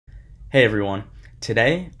Hey everyone,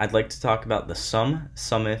 today I'd like to talk about the sum,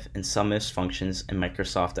 sumif, and sumifs functions in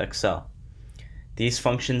Microsoft Excel. These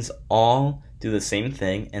functions all do the same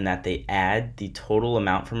thing in that they add the total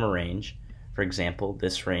amount from a range. For example,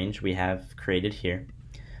 this range we have created here,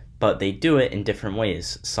 but they do it in different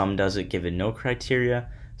ways. Sum does it given no criteria,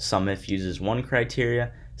 sumif uses one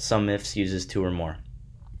criteria, sumifs uses two or more.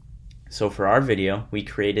 So for our video, we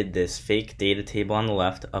created this fake data table on the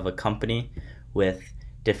left of a company with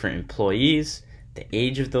different employees, the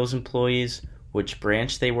age of those employees, which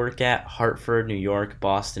branch they work at, Hartford, New York,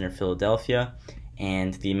 Boston, or Philadelphia,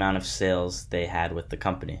 and the amount of sales they had with the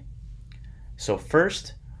company. So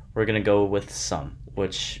first, we're going to go with sum,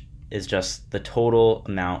 which is just the total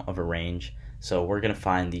amount of a range. So we're going to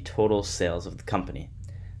find the total sales of the company.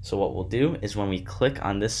 So what we'll do is when we click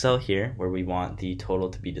on this cell here where we want the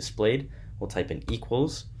total to be displayed, we'll type in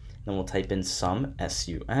equals, then we'll type in sum,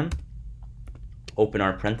 S-U-M, open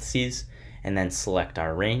our parentheses, and then select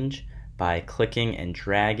our range by clicking and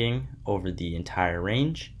dragging over the entire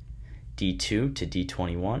range, D2 to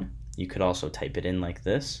D21. You could also type it in like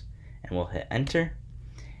this, and we'll hit enter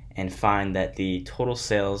and find that the total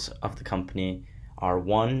sales of the company are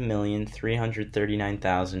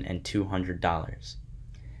 $1,339,200.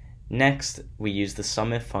 Next, we use the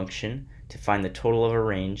sumif function to find the total of a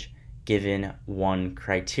range given one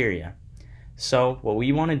criteria. So what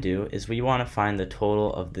we want to do is we want to find the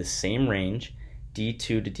total of the same range, D2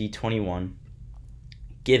 to D21,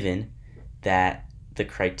 given that the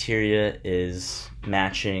criteria is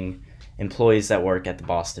matching employees that work at the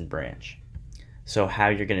Boston branch. So how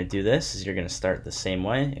you're going to do this is you're going to start the same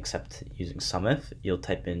way, except using sumif. You'll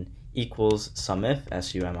type in equals sumif,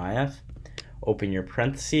 S-U-M-I-F, open your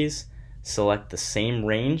parentheses, select the same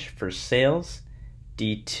range for sales,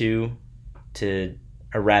 D2 to,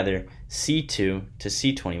 or rather C2 to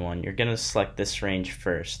C21. You're going to select this range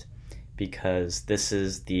first because this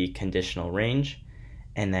is the conditional range,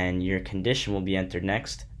 and then your condition will be entered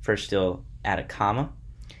next. First you'll add a comma,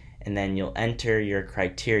 and then you'll enter your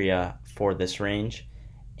criteria for this range,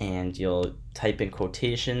 and you'll type in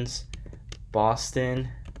quotations Boston,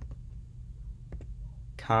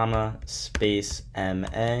 comma, space, MA,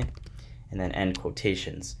 and then end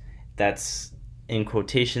quotations. That's in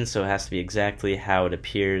quotations, so it has to be exactly how it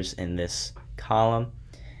appears in this column.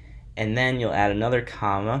 And then you'll add another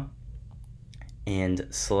comma and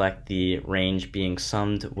select the range being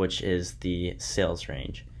summed, which is the sales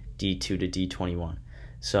range, D2 to D21.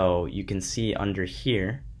 So you can see under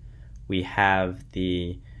here we have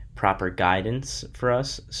the proper guidance for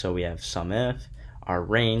us. So we have sumif, our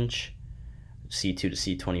range, C2 to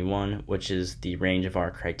C21, which is the range of our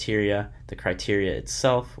criteria, the criteria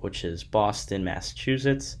itself, which is Boston,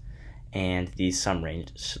 Massachusetts, and the sum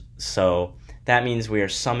range. So that means we are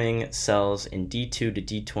summing cells in D2 to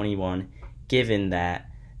D21 given that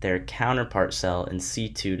their counterpart cell in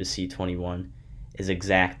C2 to C21 is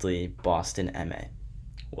exactly Boston, MA.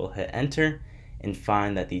 We'll hit enter and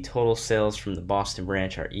find that the total sales from the Boston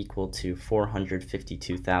branch are equal to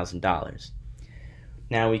 $452,000.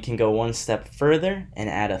 Now we can go one step further and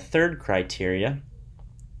add a third criteria,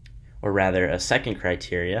 or rather a second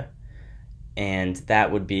criteria, and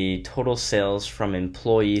that would be total sales from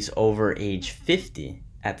employees over age 50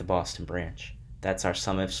 at the Boston branch. That's our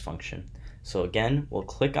sumifs function. So again, we'll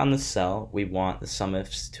click on the cell we want the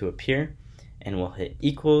sumifs to appear, and we'll hit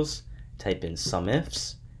equals, type in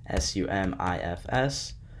sumifs,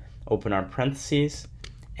 S-U-M-I-F-S, open our parentheses,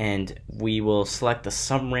 and we will select the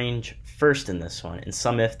sum range first in this one. In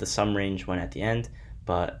sumif, the sum range went at the end,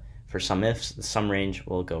 but for sumifs, the sum range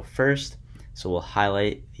will go first. So we'll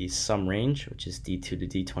highlight the sum range, which is D2 to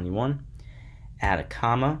D21, add a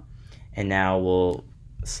comma, and now we'll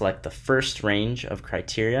select the first range of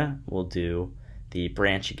criteria. We'll do the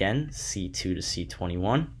branch again, C2 to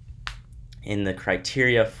C21. In the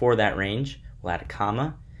criteria for that range, we'll add a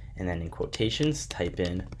comma, and then in quotations, type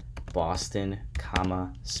in Boston,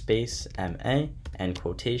 comma, space, MA, end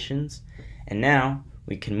quotations. And now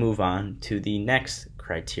we can move on to the next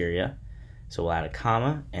criteria. So we'll add a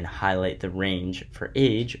comma and highlight the range for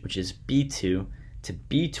age, which is B2 to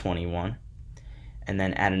B21, and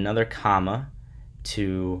then add another comma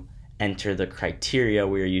to enter the criteria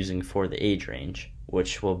we are using for the age range,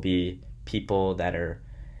 which will be people that are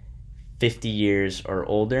 50 years or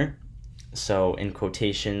older. So in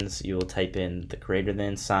quotations, you will type in the greater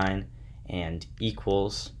than sign and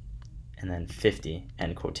equals, and then 50,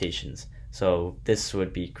 end quotations. So this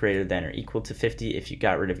would be greater than or equal to 50. If you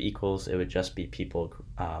got rid of equals, it would just be people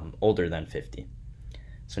older than 50.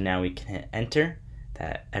 So now we can hit enter,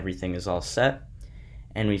 that everything is all set,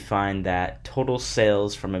 and we find that total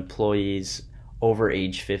sales from employees over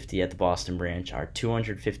age 50 at the Boston branch are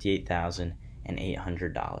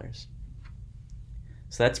 $258,800.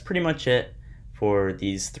 So that's pretty much it for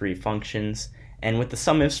these three functions. And with the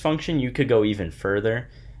Sumifs function, you could go even further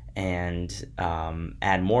and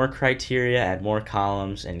add more criteria, add more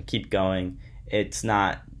columns, and keep going. It's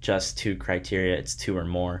not just 2 criteria, it's 2 or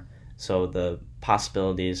more. So the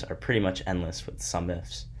possibilities are pretty much endless with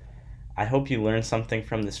Sumifs. I hope you learned something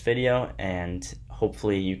from this video, and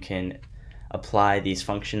hopefully you can apply these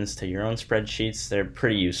functions to your own spreadsheets. They're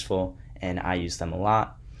pretty useful, and I use them a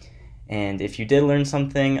lot. And if you did learn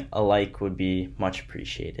something, a like would be much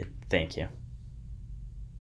appreciated. Thank you.